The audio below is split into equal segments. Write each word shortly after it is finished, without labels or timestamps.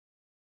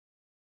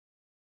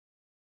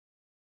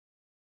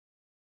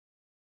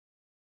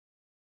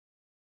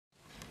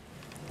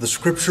The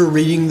scripture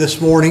reading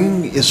this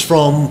morning is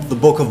from the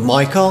book of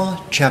Micah,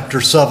 chapter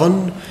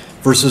 7,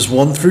 verses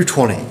 1 through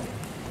 20.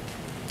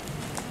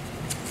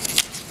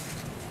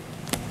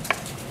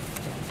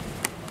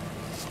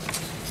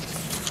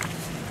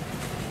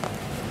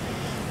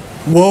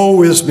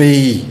 Woe is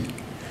me,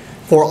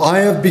 for I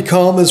have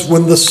become as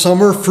when the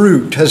summer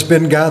fruit has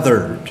been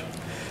gathered,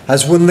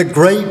 as when the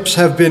grapes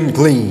have been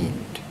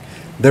gleaned.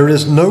 There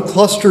is no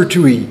cluster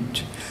to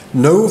eat,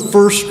 no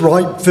first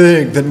ripe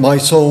fig that my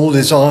soul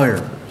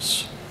desires.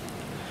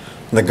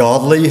 The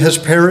godly has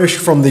perished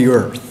from the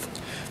earth,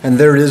 and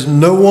there is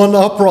no one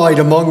upright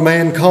among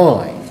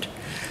mankind.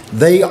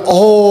 They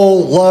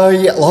all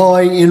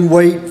lie in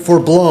wait for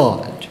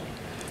blood,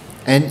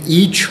 and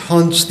each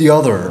hunts the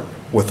other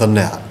with a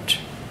net.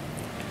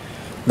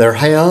 Their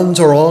hands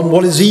are on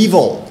what is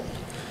evil,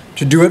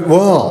 to do it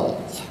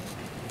well.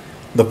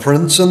 The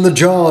prince and the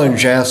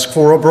judge ask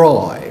for a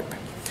bribe,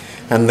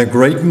 and the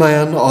great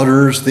man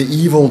utters the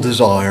evil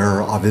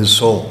desire of his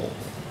soul.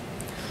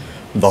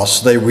 Thus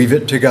they weave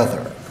it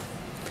together.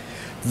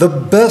 The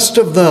best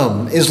of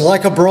them is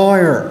like a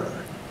briar,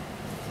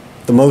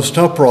 the most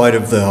upright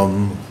of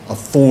them a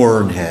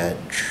thorn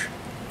hedge.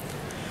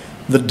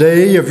 The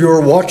day of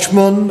your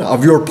watchman,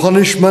 of your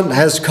punishment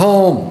has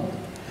come.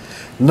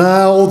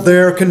 Now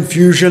their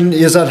confusion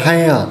is at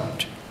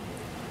hand.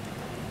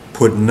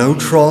 Put no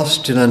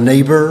trust in a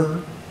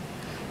neighbor,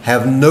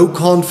 have no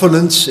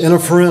confidence in a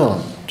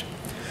friend.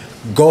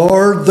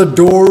 Guard the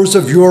doors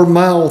of your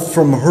mouth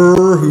from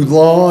her who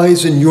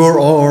lies in your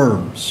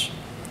arms.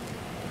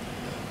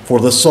 For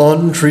the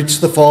son treats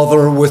the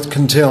father with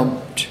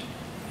contempt.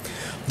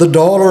 The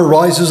daughter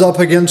rises up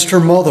against her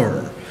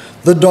mother,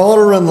 the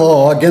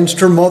daughter-in-law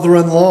against her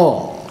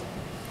mother-in-law.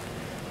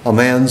 A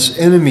man's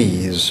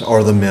enemies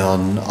are the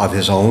men of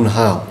his own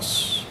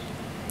house.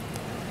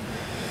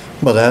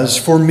 But as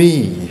for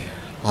me,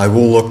 I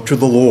will look to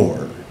the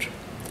Lord.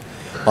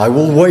 I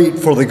will wait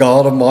for the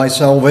God of my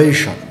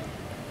salvation.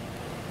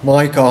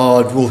 My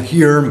God will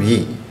hear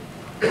me.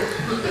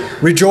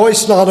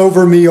 Rejoice not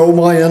over me, O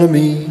my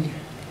enemy.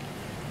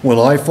 When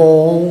I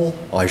fall,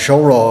 I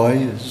shall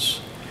rise.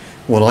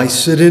 When I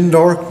sit in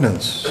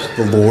darkness,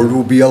 the Lord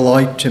will be a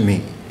light to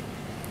me.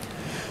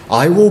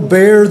 I will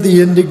bear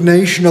the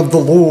indignation of the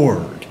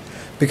Lord,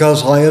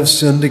 because I have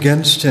sinned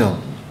against him,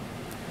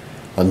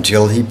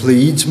 until he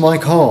pleads my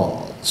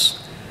cause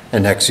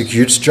and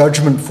executes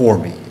judgment for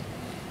me.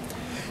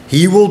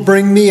 He will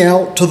bring me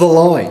out to the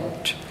light.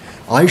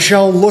 I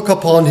shall look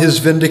upon his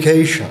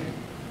vindication.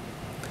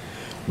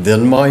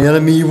 Then my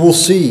enemy will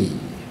see,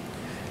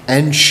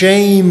 and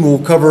shame will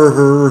cover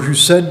her who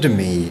said to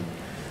me,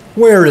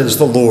 "Where is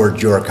the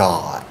Lord your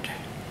God?"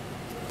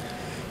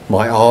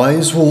 My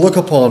eyes will look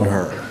upon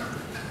her.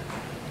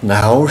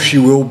 Now she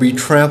will be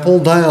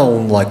trampled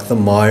down like the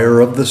mire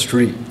of the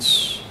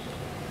streets.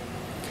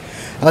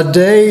 A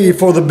day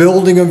for the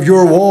building of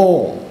your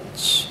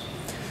walls.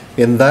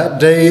 In that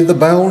day the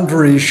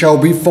boundary shall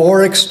be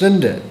far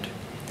extended.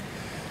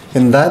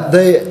 In that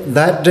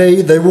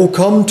day they will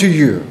come to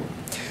you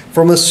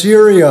from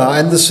Assyria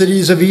and the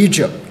cities of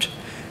Egypt,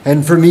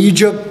 and from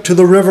Egypt to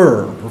the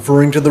river,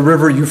 referring to the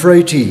river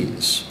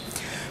Euphrates,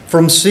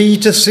 from sea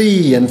to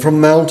sea and from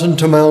mountain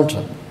to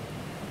mountain.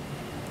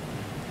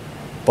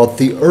 But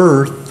the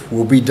earth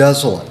will be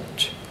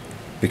desolate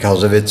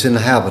because of its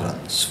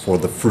inhabitants, for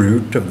the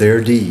fruit of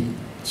their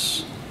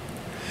deeds.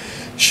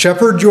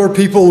 Shepherd your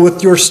people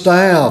with your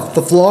staff,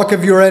 the flock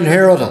of your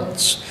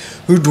inheritance,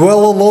 who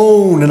dwell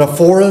alone in a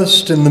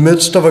forest in the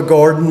midst of a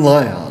garden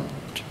land.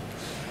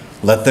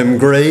 Let them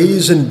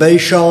graze in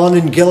Bashan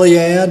and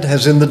Gilead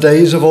as in the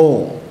days of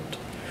old,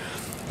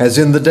 as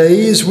in the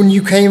days when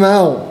you came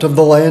out of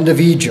the land of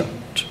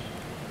Egypt.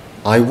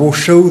 I will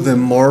show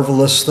them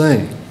marvelous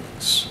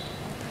things.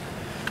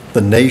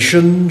 The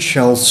nation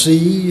shall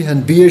see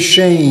and be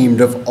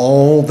ashamed of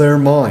all their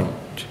might.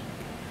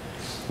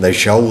 They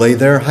shall lay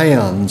their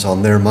hands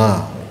on their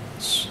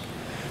mouths.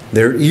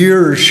 Their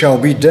ears shall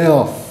be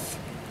deaf.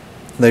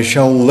 They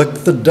shall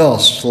lick the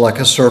dust like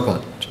a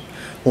serpent,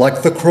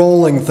 like the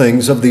crawling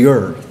things of the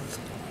earth.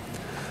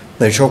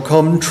 They shall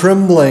come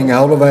trembling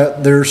out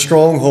of their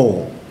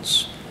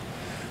strongholds.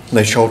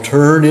 They shall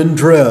turn in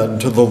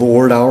dread to the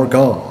Lord our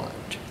God,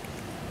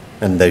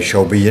 and they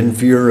shall be in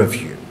fear of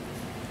you.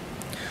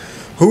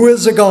 Who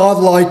is a God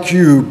like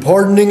you,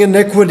 pardoning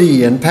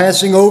iniquity and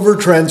passing over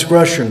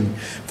transgression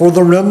for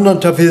the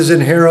remnant of his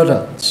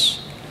inheritance?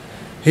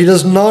 He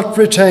does not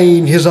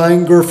retain his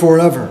anger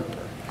forever,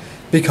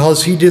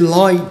 because he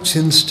delights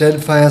in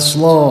steadfast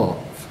love.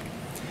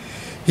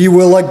 He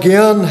will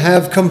again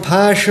have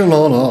compassion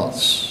on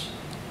us.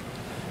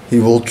 He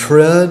will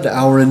tread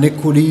our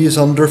iniquities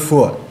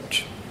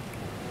underfoot.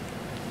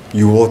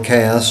 You will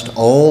cast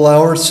all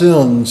our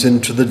sins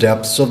into the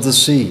depths of the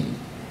sea.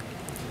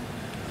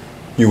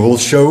 You will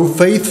show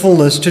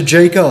faithfulness to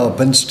Jacob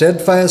and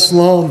steadfast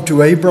love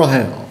to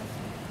Abraham,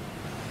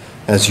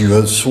 as you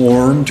have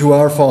sworn to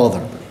our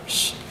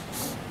fathers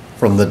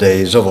from the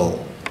days of old.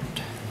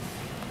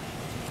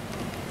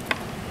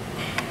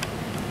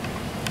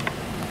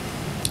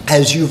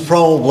 As you've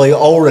probably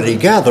already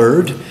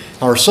gathered,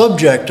 our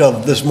subject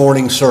of this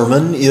morning's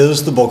sermon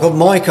is the book of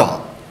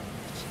Micah.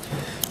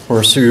 Of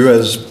course, who,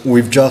 as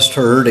we've just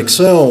heard,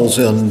 excels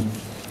in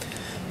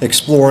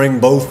exploring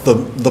both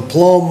the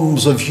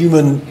plumbs of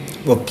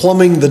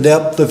plumbing the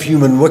depth of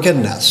human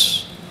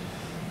wickedness.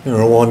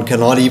 One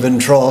cannot even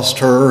trust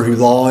her who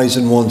lies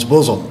in one's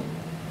bosom.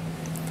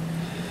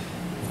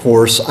 Of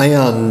course,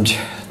 and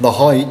the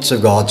heights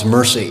of God's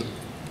mercy.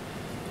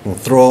 We'll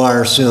throw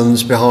our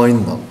sins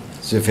behind them,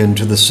 as if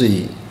into the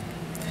sea.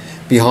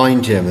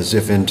 Behind him, as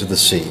if into the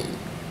sea.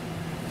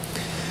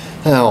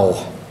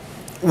 Now,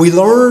 we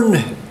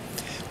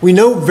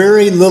know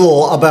very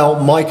little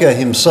about Micah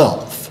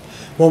himself.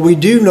 What we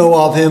do know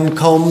of him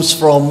comes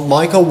from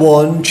Micah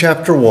 1,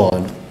 chapter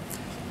 1.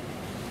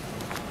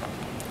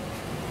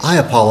 I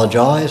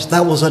apologize,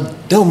 that was a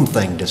dumb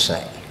thing to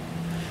say.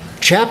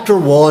 Chapter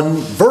 1,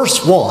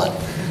 verse 1.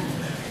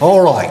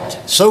 All right,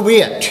 so be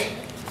it.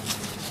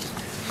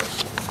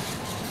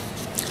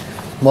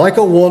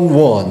 Micah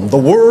 1:1. The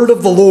word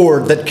of the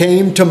Lord that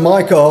came to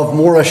Micah of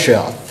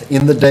Moresheth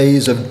in the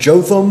days of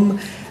Jotham,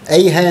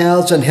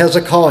 Ahaz, and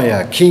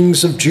Hezekiah,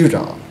 kings of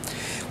Judah,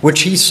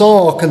 which he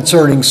saw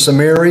concerning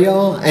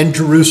Samaria and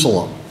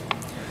Jerusalem.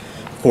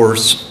 Of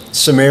course,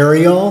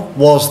 Samaria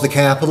was the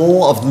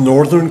capital of the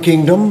northern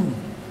kingdom.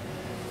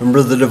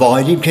 Remember the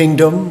divided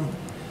kingdom?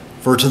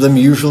 Refer to them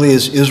usually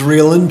as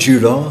Israel and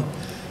Judah.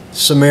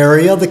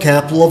 Samaria, the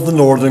capital of the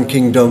northern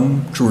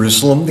kingdom.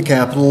 Jerusalem, the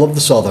capital of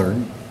the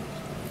southern.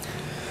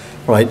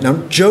 Right,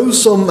 now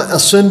Jotham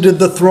ascended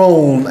the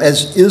throne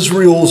as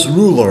Israel's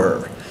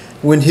ruler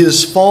when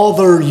his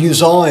father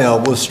Uzziah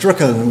was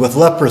stricken with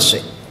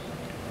leprosy.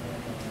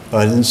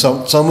 And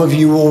some of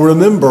you will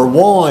remember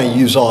why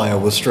Uzziah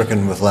was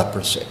stricken with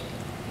leprosy.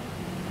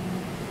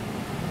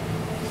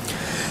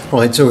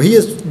 Right, so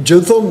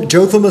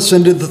Jotham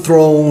ascended the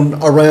throne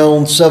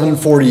around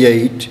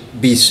 748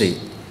 BC.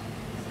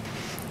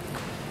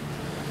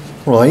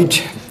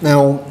 Right,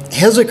 now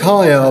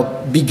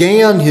Hezekiah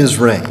began his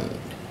reign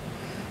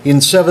in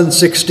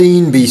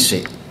 716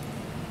 BC.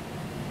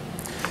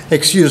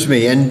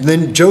 And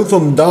then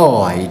Jotham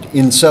died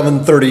in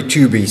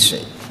 732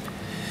 BC.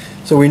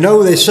 So we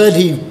know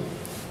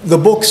the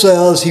book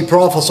says he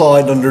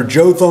prophesied under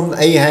Jotham,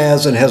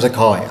 Ahaz, and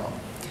Hezekiah.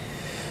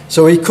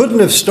 So he couldn't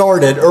have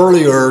started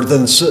earlier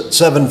than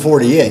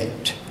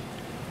 748,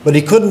 but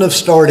he couldn't have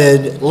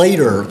started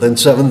later than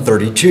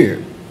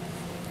 732.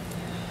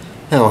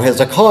 Now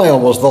Hezekiah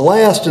was the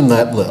last in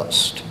that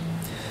list.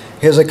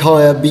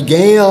 Hezekiah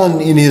began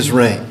his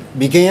reign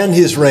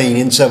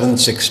in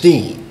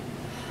 716.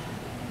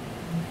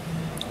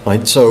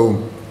 Right,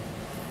 so,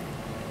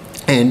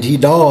 and he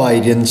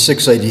died in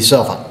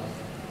 687.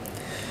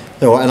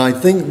 So, and I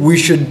think we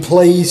should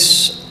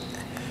place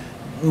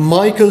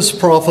Micah's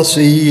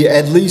prophecy,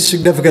 at least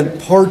significant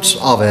parts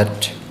of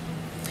it,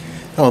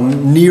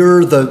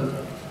 near the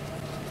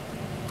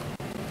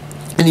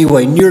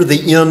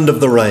end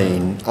of the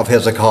reign of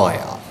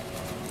Hezekiah.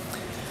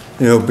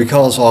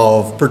 Because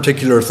of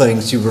particular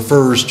things he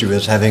refers to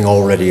as having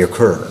already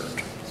occurred.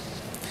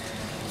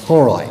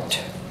 All right.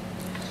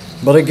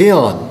 But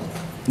again,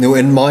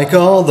 in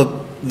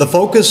Micah, the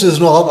focus is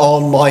not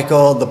on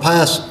Micah, the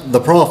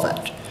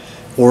prophet.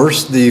 Of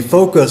course, the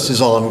focus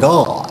is on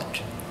God,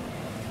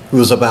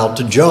 who is about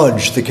to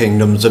judge the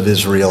kingdoms of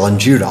Israel and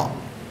Judah.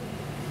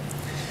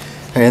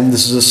 And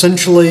this is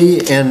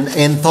essentially an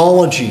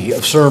anthology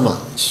of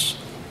sermons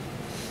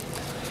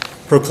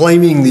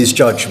proclaiming these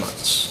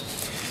judgments.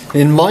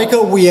 In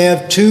Micah, we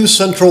have two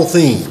central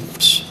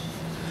themes.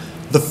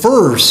 The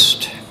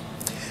first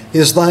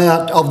is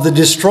that of the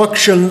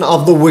destruction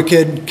of the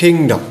wicked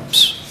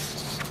kingdoms.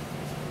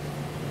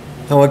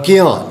 Now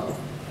again,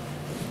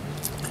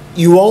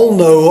 you all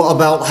know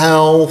about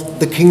how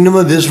the kingdom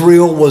of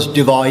Israel was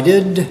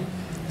divided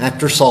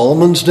after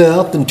Solomon's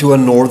death into a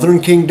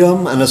northern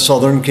kingdom and a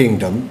southern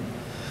kingdom.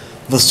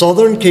 The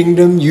southern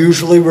kingdom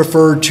usually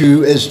referred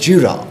to as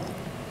Judah,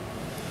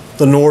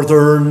 the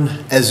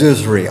northern as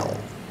Israel.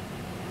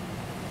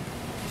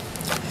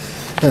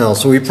 Now,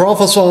 so he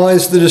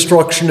prophesies the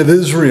destruction of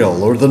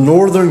Israel, or the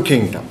northern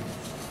kingdom,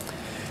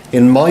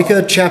 in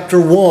Micah chapter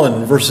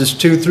 1, verses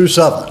 2 through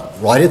 7,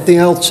 right at the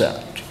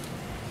outset.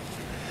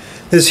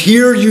 It says,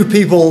 "Hear, you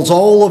peoples,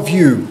 all of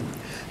you.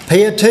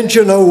 Pay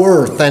attention, O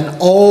earth, and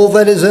all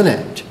that is in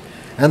it,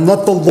 and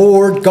let the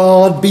Lord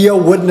God be a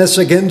witness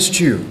against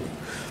you,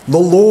 the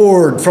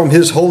Lord from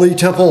his holy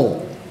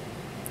temple.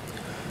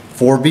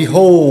 For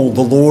behold,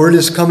 the Lord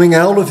is coming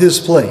out of his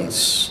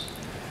place,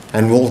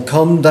 and will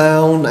come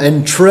down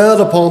and tread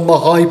upon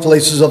the high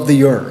places of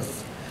the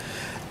earth.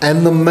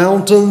 And the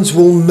mountains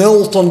will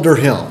melt under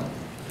him,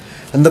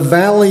 and the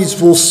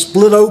valleys will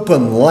split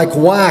open like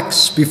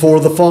wax before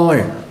the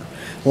fire,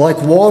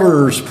 like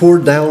waters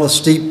poured down a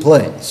steep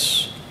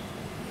place.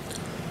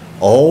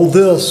 All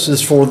this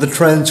is for the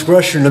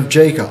transgression of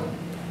Jacob,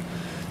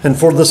 and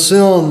for the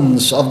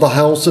sins of the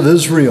house of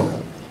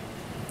Israel.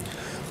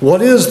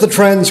 What is the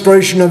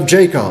transgression of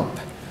Jacob?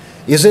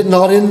 Is it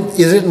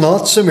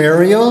not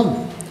Samaria?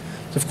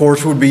 of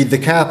course, would be the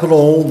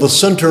capital, the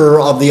center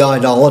of the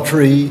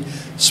idolatry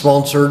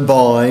sponsored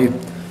by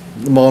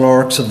the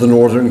monarchs of the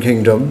northern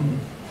kingdom.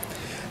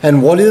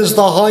 And what is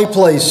the high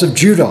place of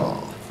Judah?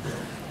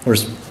 Of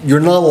course, you're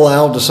not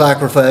allowed to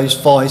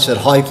sacrifice at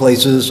high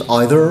places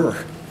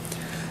either.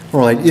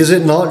 Right? Is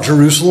it not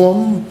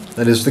Jerusalem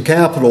that is the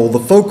capital, the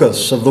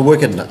focus of the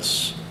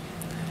wickedness?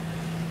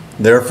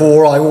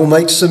 Therefore, I will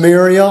make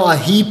Samaria a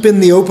heap in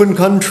the open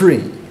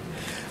country,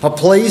 a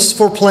place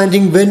for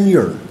planting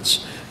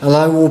vineyards, and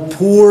I will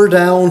pour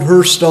down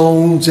her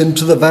stones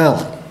into the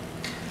valley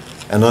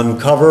and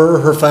uncover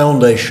her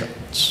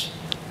foundations.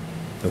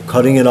 So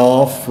cutting it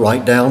off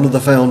right down to the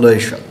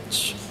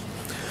foundations.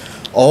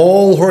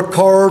 All her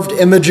carved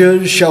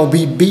images shall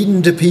be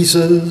beaten to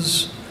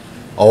pieces.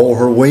 All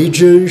her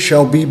wages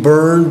shall be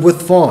burned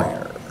with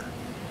fire,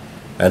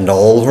 and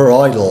all her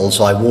idols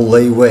I will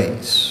lay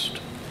waste.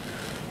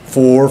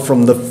 For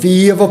from the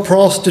fee of a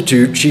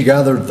prostitute she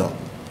gathered them,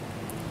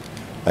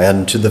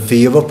 and to the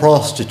fee of a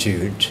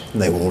prostitute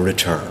they will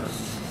return.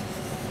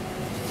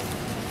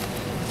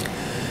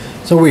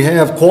 So we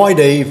have quite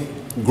a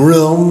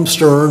grim,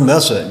 stern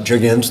message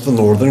against the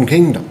northern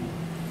kingdom.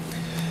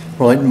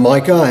 Right?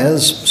 Micah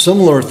has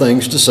similar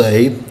things to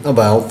say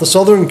about the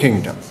southern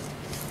kingdom.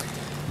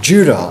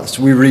 Judah, as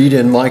we read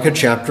in Micah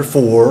chapter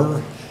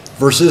 4,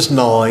 verses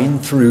 9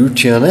 through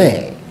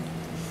 10a.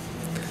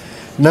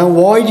 Now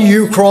why do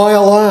you cry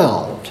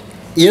aloud?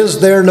 Is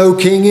there no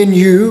king in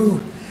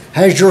you?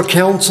 Has your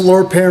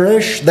counselor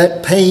perished,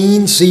 that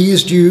pain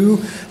seized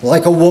you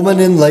like a woman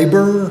in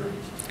labor?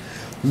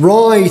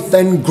 Writhe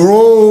and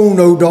groan,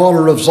 O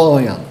daughter of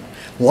Zion,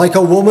 like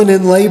a woman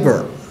in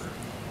labor.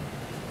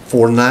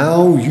 For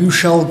now you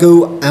shall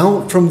go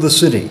out from the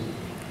city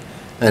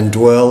and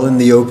dwell in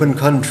the open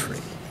country.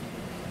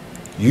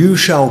 You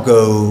shall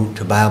go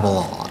to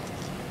Babylon.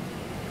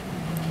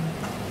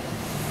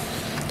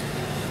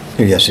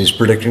 Yes, he's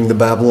predicting the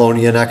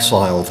Babylonian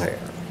exile there.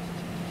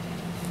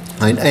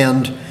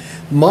 And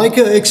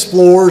Micah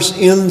explores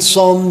in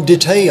some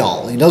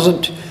detail. He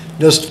doesn't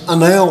just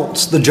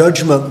announce the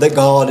judgment that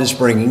God is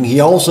bringing. He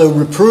also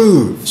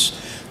reproves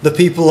the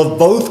people of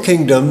both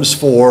kingdoms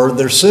for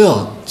their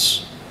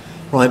sins,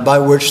 right, by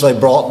which they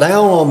brought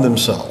down on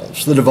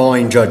themselves the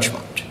divine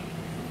judgment.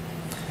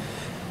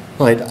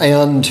 Right,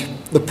 and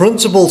the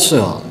principal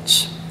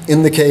sins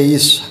in the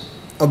case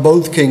of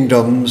both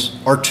kingdoms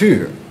are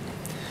two.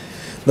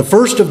 The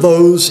first of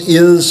those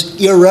is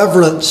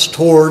irreverence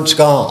towards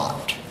God.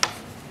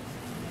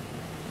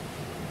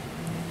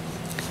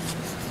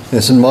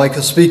 Yes, and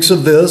Micah speaks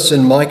of this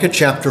in Micah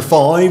chapter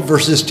 5,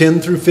 verses 10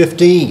 through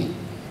 15,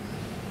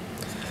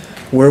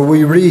 where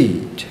we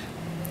read,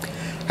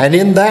 And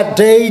in that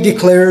day,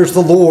 declares the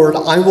Lord,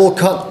 I will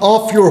cut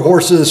off your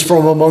horses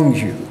from among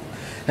you,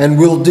 and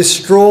will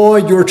destroy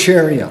your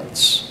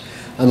chariots,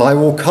 and I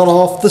will cut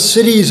off the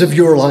cities of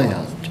your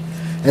land,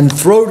 and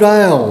throw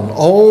down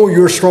all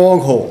your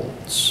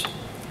strongholds.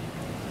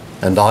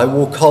 And I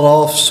will cut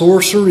off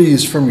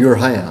sorceries from your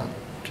hand,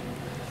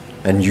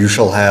 and you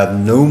shall have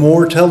no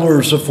more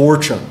tellers of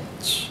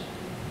fortunes.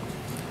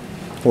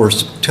 Of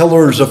course,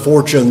 tellers of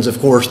fortunes, of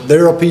course,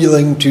 they're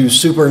appealing to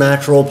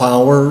supernatural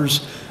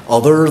powers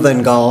other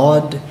than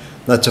God.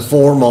 That's a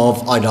form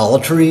of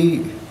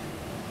idolatry.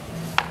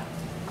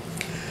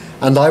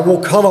 And I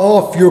will cut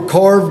off your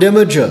carved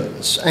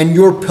images and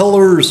your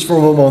pillars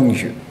from among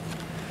you,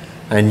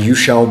 and you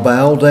shall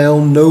bow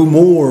down no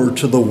more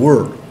to the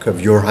work of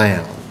your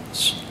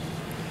hands.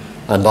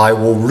 And I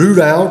will root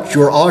out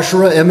your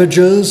Asherah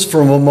images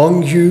from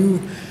among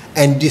you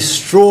and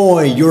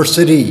destroy your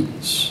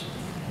cities.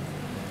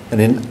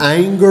 And in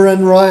anger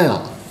and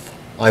wrath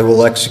I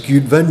will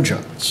execute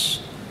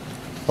vengeance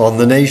on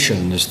the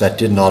nations that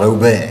did not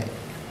obey.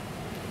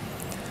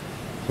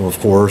 So of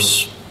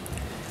course,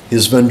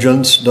 his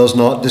vengeance does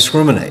not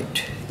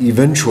discriminate.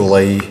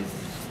 Eventually,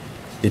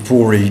 it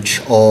will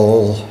reach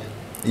all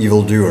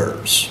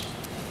evildoers.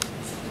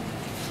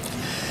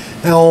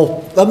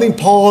 Now, let me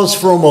pause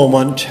for a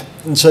moment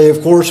and say,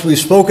 of course, we've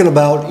spoken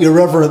about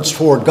irreverence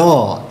toward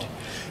God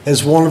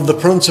as one of the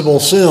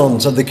principal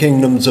sins of the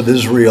kingdoms of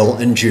Israel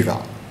and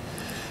Judah.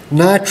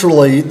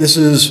 Naturally, this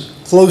is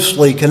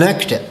closely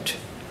connected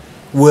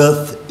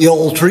with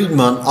ill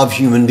treatment of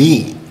human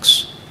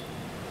beings.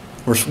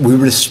 We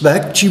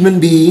respect human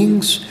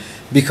beings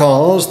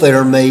because they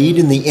are made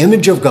in the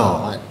image of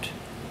God.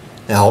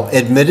 Now,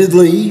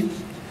 admittedly,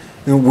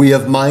 we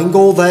have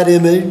mangled that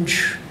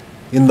image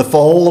in the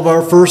fall of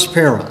our first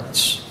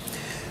parents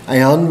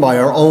and by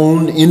our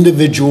own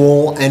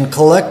individual and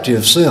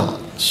collective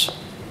sins.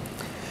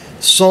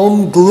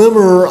 Some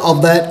glimmer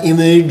of that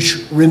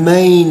image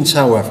remains,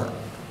 however,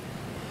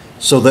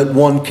 so that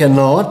one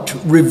cannot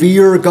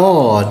revere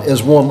God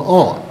as one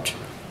ought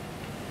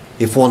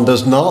if one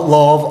does not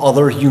love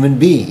other human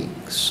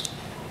beings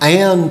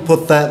and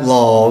put that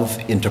love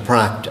into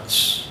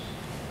practice.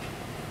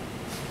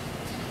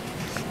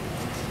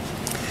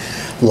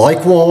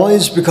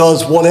 Likewise,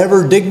 because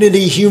whatever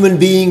dignity human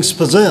beings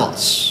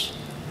possess,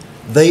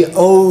 they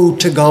owe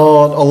to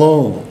God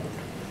alone.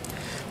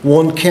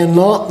 One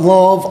cannot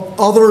love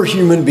other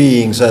human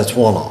beings as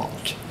one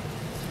ought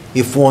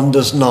if one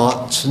does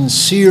not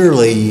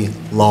sincerely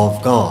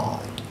love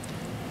God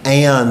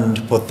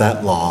and put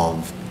that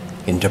love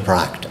into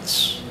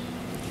practice.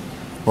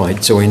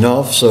 Right, so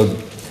enough. So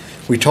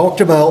we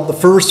talked about the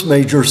first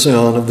major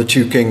sin of the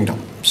two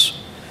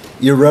kingdoms,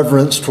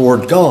 irreverence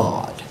toward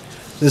God.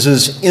 This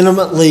is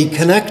intimately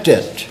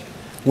connected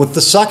with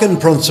the second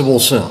principal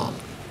sin,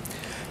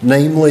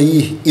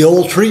 namely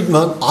ill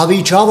treatment of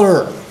each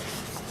other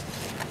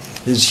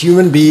as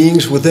human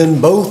beings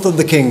within both of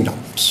the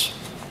kingdoms.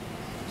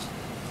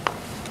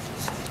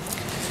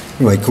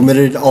 Anyway,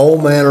 committed all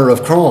manner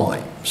of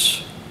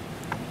crimes.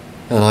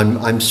 And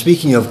I'm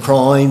speaking of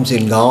crimes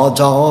in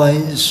God's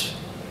eyes.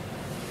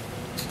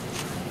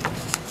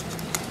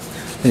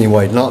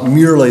 Anyway, not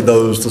merely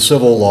those the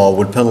civil law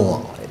would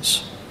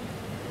penalize.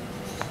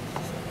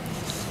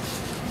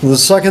 The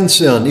second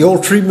sin,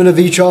 ill treatment of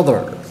each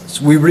other.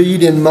 So we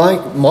read in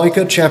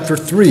Micah chapter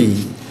 3,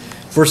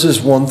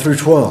 verses 1 through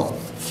 12.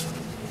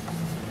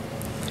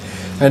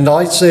 And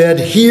I said,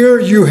 hear,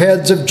 you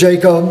heads of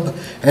Jacob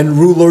and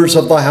rulers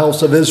of the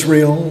house of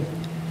Israel.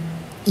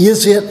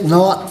 Is it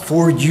not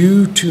for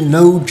you to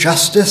know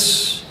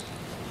justice?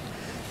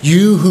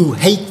 You who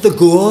hate the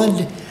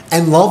good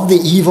and love the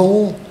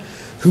evil,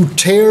 who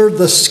tear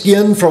the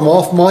skin from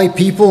off my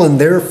people and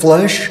their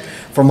flesh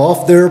from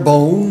off their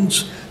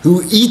bones,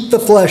 who eat the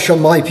flesh of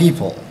my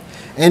people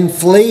and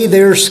flay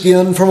their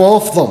skin from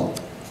off them,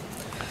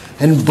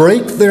 and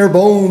break their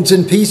bones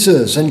in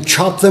pieces and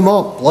chop them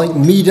up like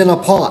meat in a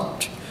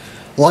pot,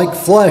 like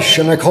flesh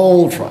in a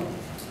cauldron.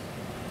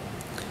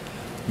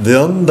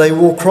 Then they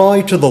will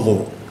cry to the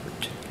Lord,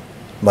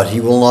 but he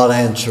will not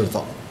answer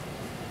them.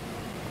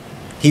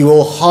 He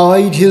will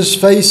hide his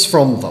face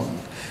from them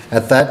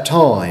at that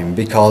time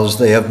because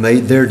they have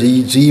made their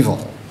deeds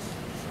evil.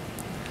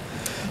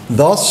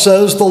 Thus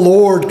says the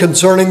Lord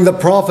concerning the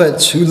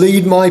prophets who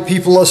lead my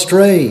people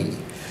astray,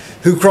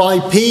 who cry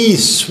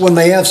peace when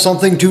they have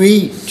something to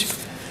eat,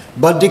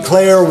 but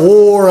declare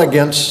war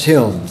against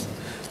him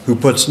who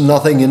puts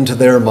nothing into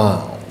their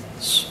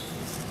mouths.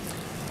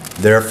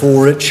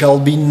 Therefore it shall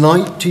be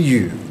night to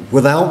you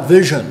without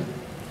vision,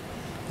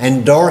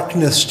 and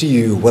darkness to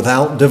you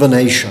without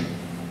divination.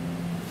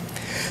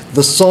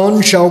 The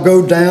sun shall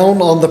go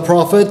down on the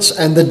prophets,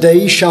 and the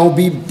day shall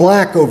be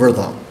black over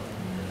them.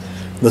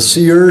 The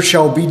seers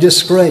shall be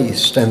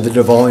disgraced, and the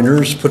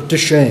diviners put to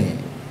shame.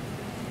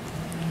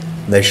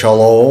 They shall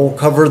all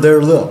cover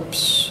their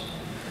lips,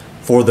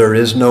 for there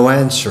is no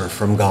answer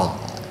from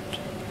God.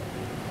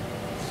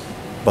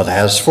 But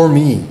as for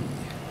me,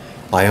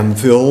 I am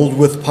filled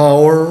with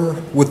power,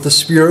 with the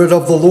Spirit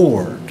of the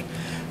Lord,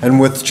 and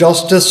with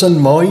justice and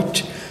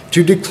might,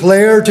 to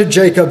declare to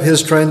Jacob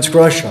his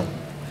transgression,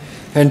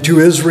 and to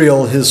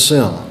Israel his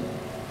sin.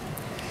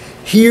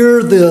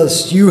 Hear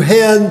this, you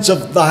heads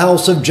of the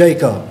house of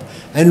Jacob,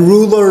 and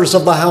rulers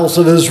of the house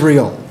of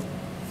Israel,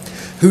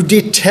 who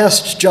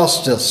detest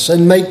justice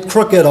and make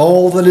crooked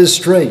all that is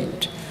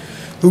straight,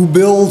 who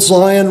build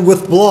Zion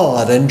with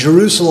blood and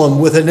Jerusalem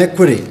with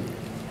iniquity.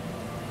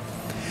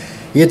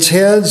 Its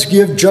heads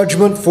give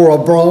judgment for a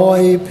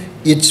bribe,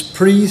 its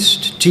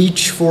priests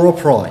teach for a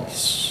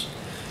price,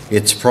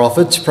 its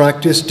prophets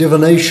practice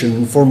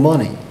divination for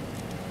money.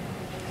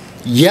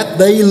 Yet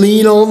they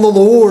lean on the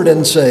Lord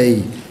and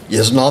say,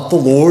 is not the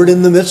Lord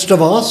in the midst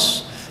of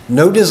us?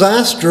 No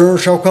disaster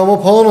shall come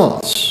upon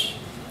us.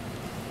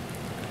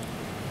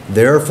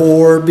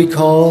 Therefore,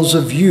 because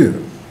of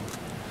you,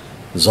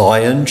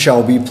 Zion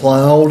shall be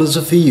plowed as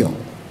a field.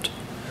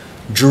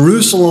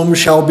 Jerusalem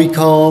shall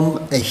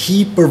become a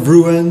heap of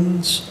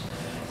ruins,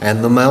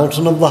 and the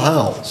mountain of the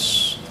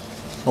house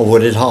a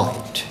wooded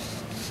height.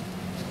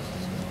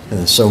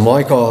 And so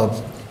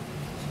Micah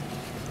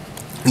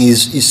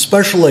is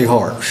especially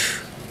harsh,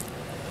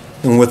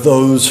 and with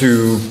those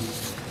who,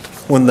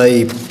 when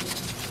they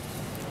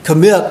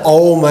commit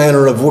all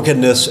manner of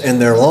wickedness in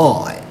their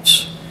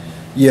lives,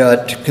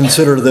 yet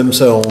consider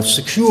themselves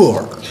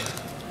secure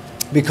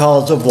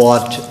because of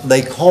what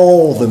they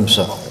call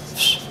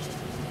themselves,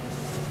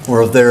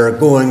 or if they're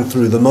going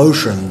through the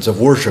motions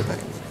of worshiping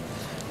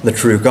the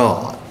true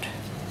God.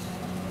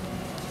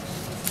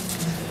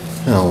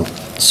 Now,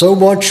 so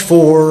much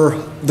for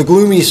the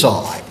gloomy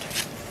side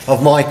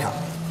of Micah.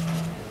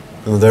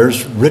 Now,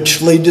 there's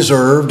richly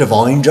deserved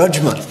divine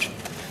judgment,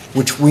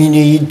 which we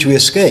need to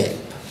escape.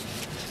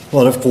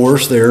 But of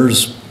course,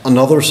 there's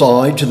another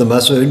side to the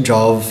message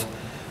of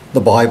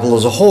the Bible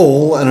as a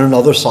whole, and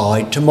another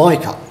side to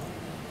Micah.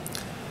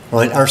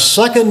 Right? Our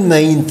second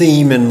main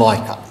theme in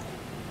Micah,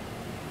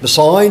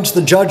 besides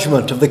the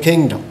judgment of the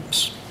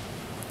kingdoms,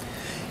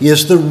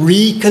 is the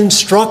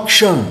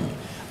reconstruction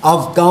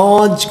of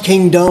God's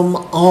kingdom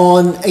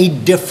on a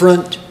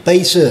different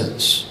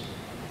basis.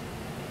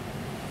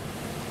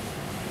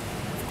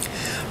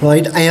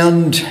 Right?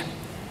 And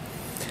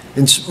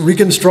it's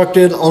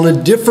reconstructed on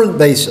a different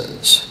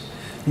basis,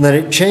 and that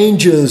it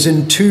changes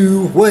in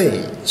two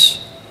ways.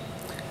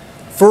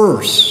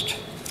 First,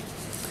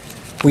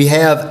 we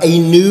have a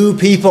new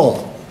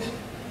people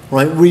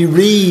Right? We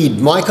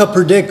read, Micah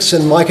predicts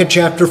in Micah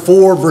chapter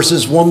 4,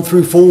 verses 1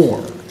 through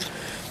 4,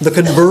 the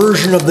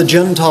conversion of the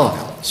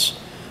Gentiles,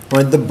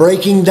 right? The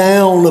breaking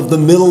down of the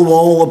middle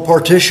wall of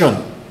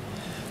partition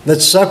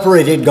that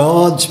separated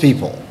God's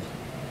people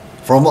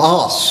from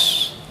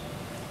us,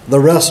 the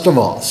rest of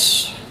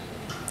us,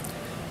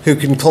 who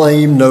can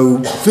claim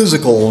no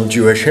physical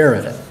Jewish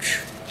heritage.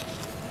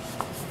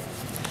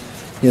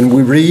 And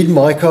we read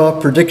Micah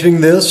predicting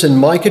this in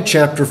Micah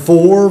chapter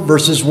 4,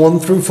 verses 1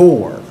 through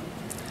 4.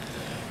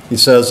 He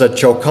says, "It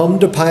shall come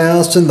to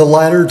pass in the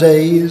latter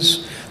days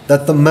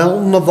that the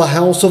mountain of the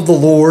house of the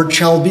Lord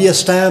shall be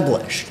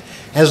established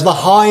as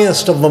the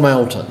highest of the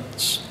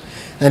mountains,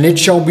 and it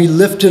shall be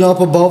lifted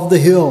up above the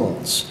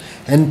hills,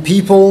 and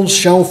peoples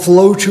shall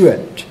flow to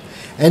it,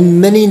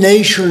 and many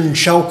nations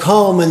shall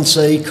come and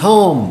say,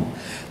 'Come,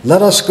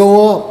 let us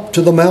go up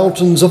to the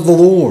mountains of the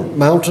Lord,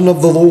 mountain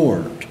of the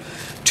Lord,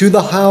 to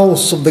the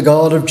house of the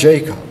God of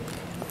Jacob,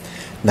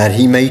 that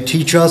he may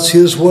teach us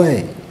his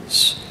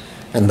ways,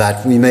 and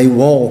that we may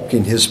walk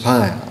in his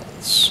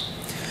paths.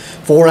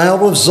 For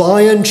out of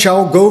Zion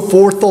shall go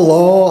forth the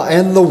law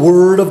and the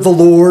word of the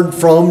Lord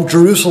from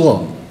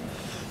Jerusalem,'"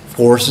 of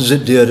course, as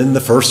it did in the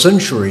first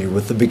century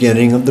with the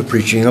beginning of the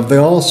preaching of the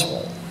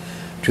gospel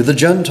to the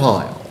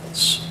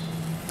Gentiles.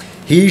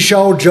 "He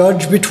shall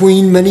judge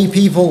between many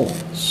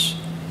peoples,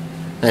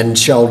 and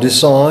shall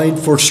decide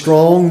for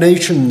strong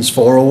nations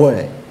far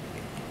away.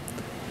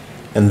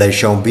 And they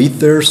shall beat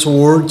their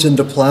swords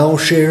into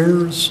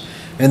plowshares,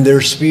 and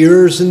their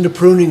spears into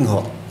pruning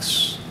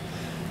hooks.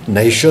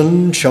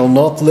 Nation shall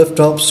not lift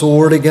up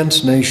sword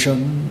against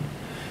nation,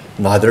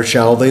 neither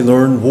shall they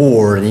learn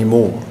war any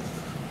more.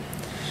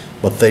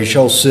 But they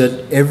shall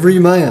sit every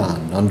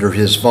man under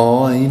his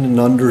vine and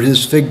under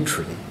his fig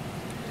tree,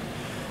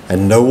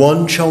 and no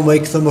one shall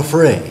make them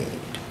afraid,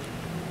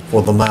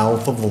 for the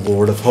mouth of the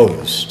Lord of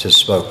hosts has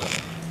spoken."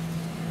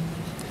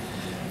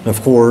 And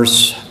of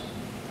course,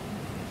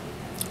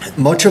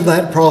 much of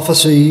that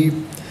prophecy,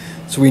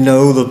 so we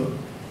know that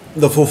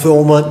the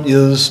fulfillment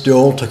is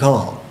still to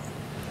come.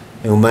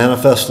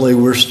 Manifestly,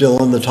 we're still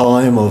in the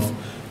time of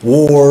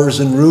wars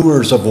and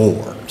rumors of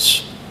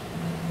wars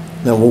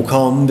that will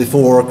come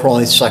before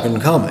Christ's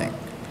second coming.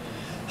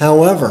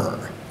 However,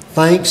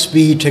 thanks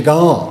be to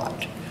God,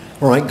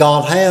 right?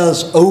 God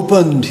has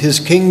opened his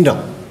kingdom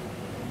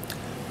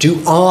to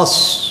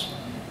us,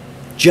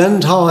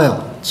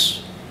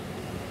 Gentiles,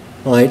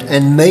 right?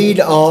 And made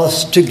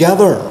us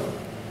together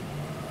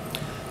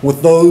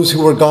with those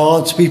who were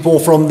God's people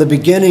from the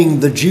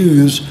beginning, the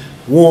Jews,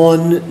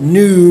 one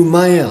new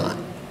man.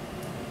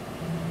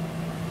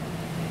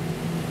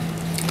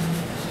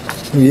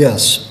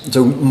 Yes,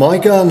 so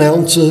Micah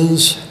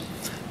announces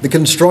the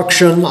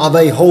construction of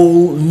a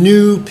whole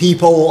new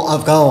people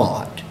of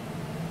God,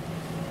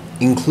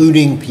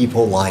 including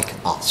people like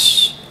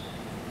us.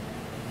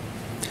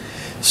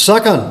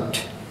 Second,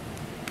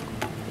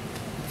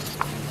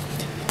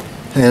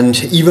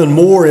 and even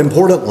more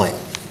importantly,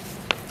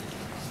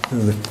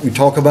 we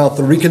talk about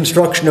the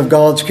reconstruction of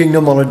God's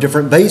kingdom on a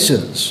different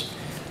basis.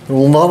 There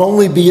will not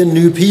only be a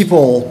new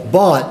people,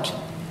 but,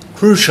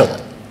 crucially,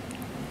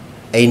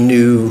 a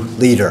new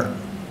leader.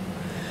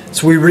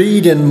 So we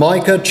read in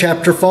Micah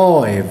chapter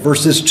 5,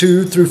 verses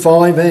 2 through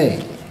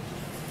 5a,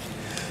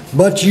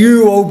 "But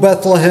you, O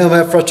Bethlehem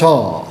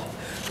Ephratah,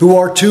 who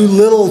are too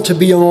little to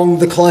be among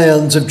the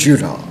clans of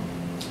Judah,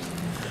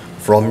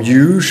 from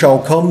you shall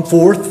come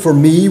forth for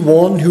me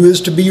one who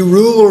is to be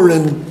ruler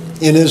in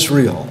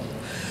Israel,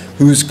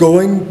 whose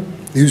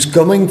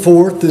coming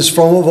forth is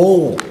from of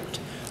old,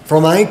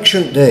 from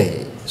ancient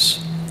days.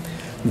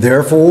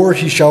 Therefore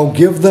he shall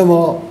give them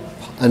up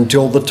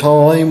until the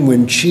time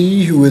when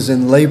she who is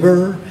in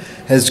labor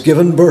has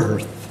given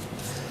birth.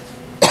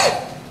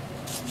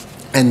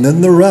 And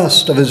then the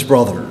rest of his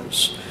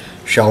brothers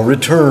shall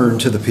return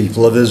to the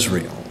people of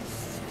Israel.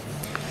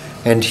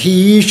 And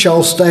he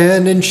shall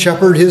stand and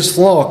shepherd his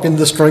flock in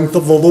the strength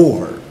of the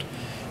Lord,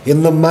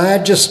 in the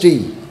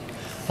majesty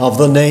of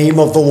the name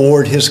of the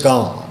Lord his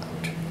God.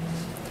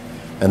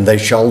 And they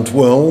shall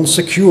dwell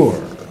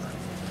secure,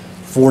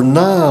 for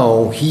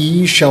now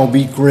he shall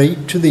be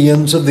great to the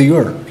ends of the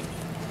earth,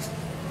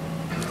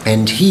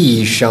 and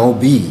he shall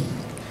be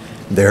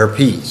their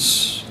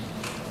peace."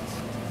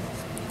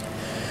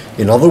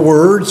 In other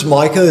words,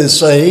 Micah is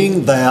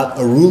saying that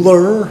a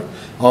ruler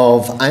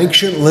of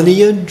ancient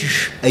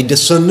lineage, a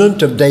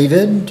descendant of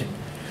David,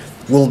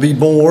 will be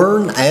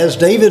born as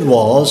David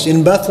was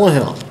in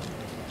Bethlehem.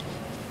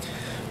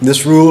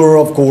 This ruler,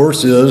 of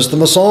course, is the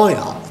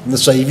Messiah, the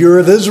Savior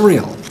of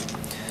Israel.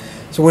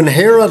 So when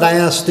Herod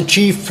asked the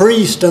chief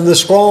priest and the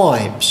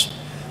scribes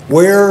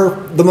where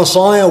the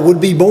Messiah would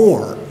be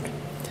born,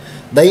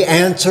 they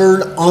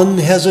answered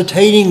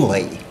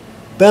unhesitatingly,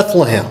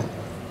 Bethlehem,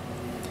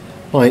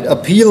 right,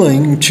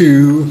 appealing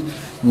to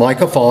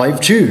Micah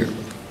 5:2,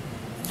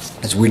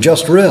 as we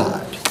just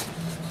read.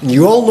 And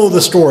you all know the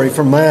story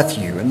from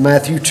Matthew, in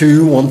Matthew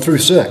 2, 1 through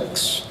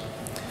 6.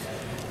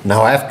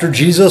 "Now after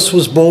Jesus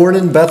was born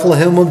in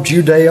Bethlehem of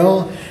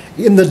Judea,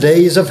 in the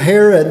days of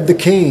Herod the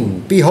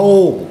king,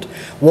 behold,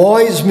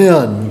 Wise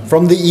men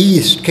from the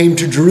east came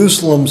to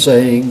Jerusalem,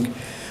 saying,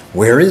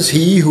 "Where is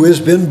he who has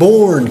been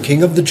born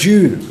King of the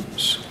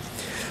Jews?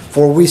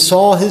 For we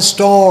saw his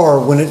star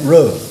when it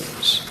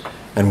rose,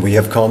 and we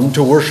have come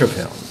to worship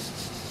him."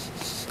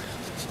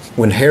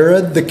 When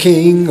Herod the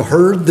king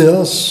heard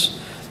this,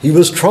 he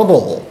was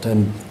troubled,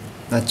 and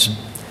that's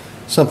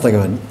something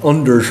of an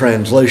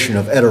under-translation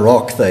of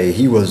eterochthe.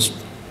 He was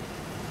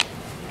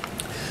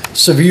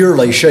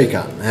severely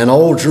shaken, and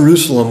all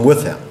Jerusalem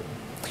with him.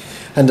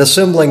 And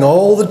assembling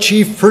all the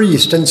chief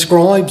priests and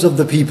scribes of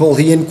the people,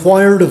 he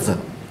inquired of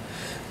them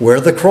where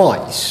the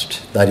Christ,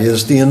 that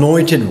is, the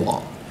Anointed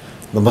One,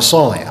 the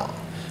Messiah,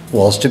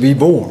 was to be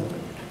born.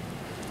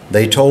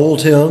 They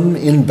told him,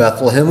 "In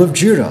Bethlehem of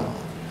Judah,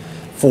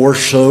 for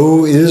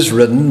so is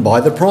written by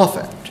the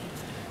prophet."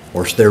 Of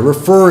course, they're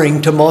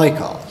referring to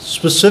Micah,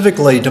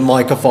 specifically to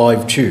Micah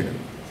 5:2.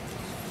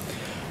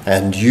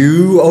 "And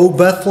you, O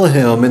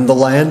Bethlehem, in the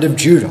land of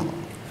Judah,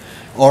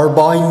 are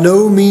by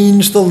no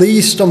means the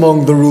least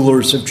among the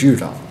rulers of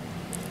Judah.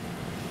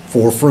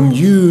 For from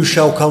you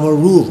shall come a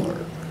ruler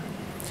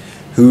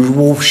who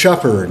will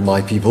shepherd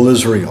my people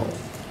Israel."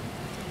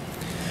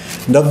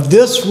 And of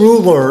this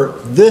ruler,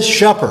 this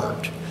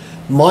shepherd,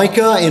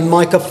 Micah in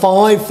Micah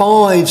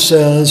 5:5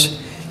 says,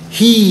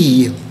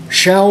 "He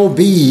shall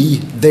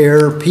be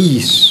their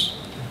peace."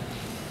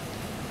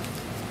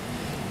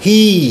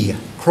 He,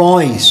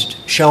 Christ,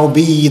 shall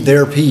be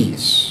their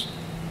peace.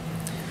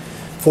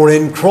 For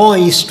in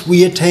Christ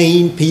we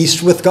attain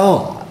peace with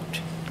God,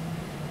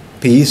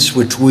 peace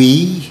which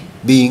we,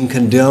 being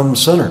condemned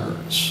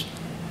sinners,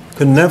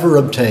 could never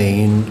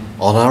obtain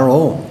on our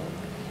own.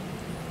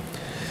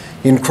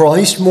 In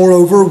Christ,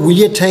 moreover,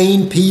 we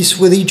attain peace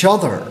with each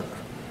other,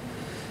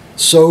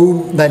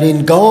 so that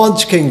in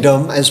God's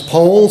kingdom, as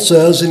Paul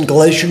says in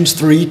Galatians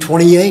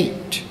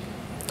 3:28,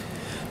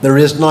 there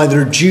is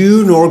neither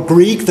Jew nor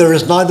Greek, there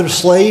is neither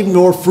slave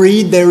nor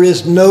free, there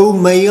is no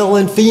male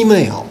and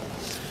female,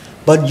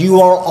 but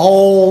you are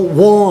all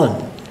one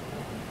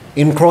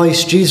in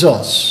Christ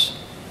Jesus.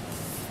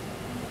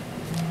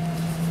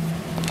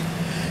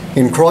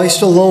 In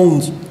Christ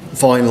alone,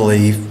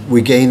 finally,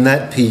 we gain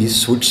that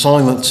peace which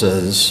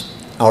silences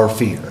our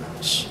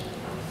fears.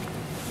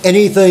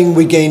 Anything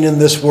we gain in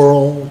this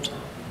world,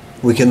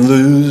 we can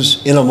lose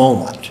in a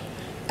moment,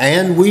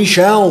 and we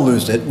shall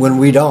lose it when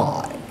we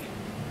die.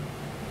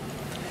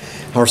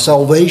 Our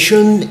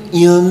salvation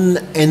in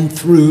and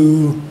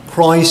through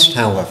Christ,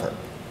 however,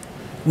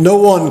 no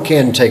one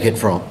can take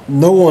from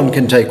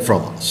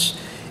us.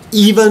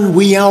 Even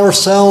we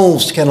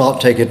ourselves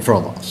cannot take it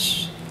from us.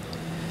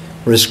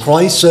 For as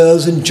Christ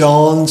says in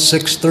John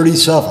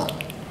 6:37,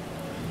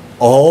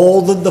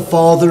 "All that the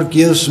Father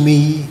gives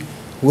me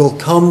will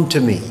come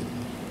to me,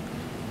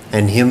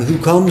 and him who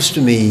comes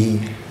to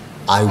me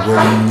I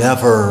will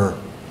never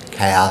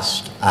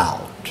cast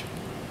out."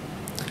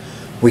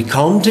 We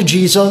come to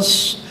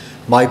Jesus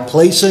by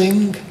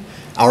placing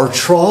our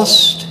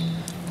trust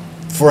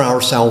for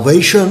our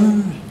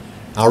salvation,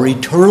 our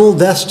eternal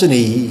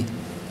destiny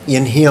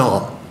in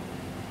him,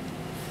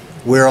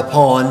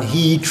 whereupon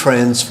he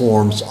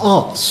transforms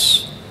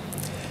us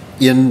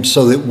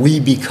so that we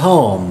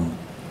become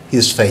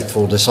his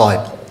faithful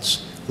disciples.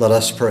 Let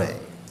us pray.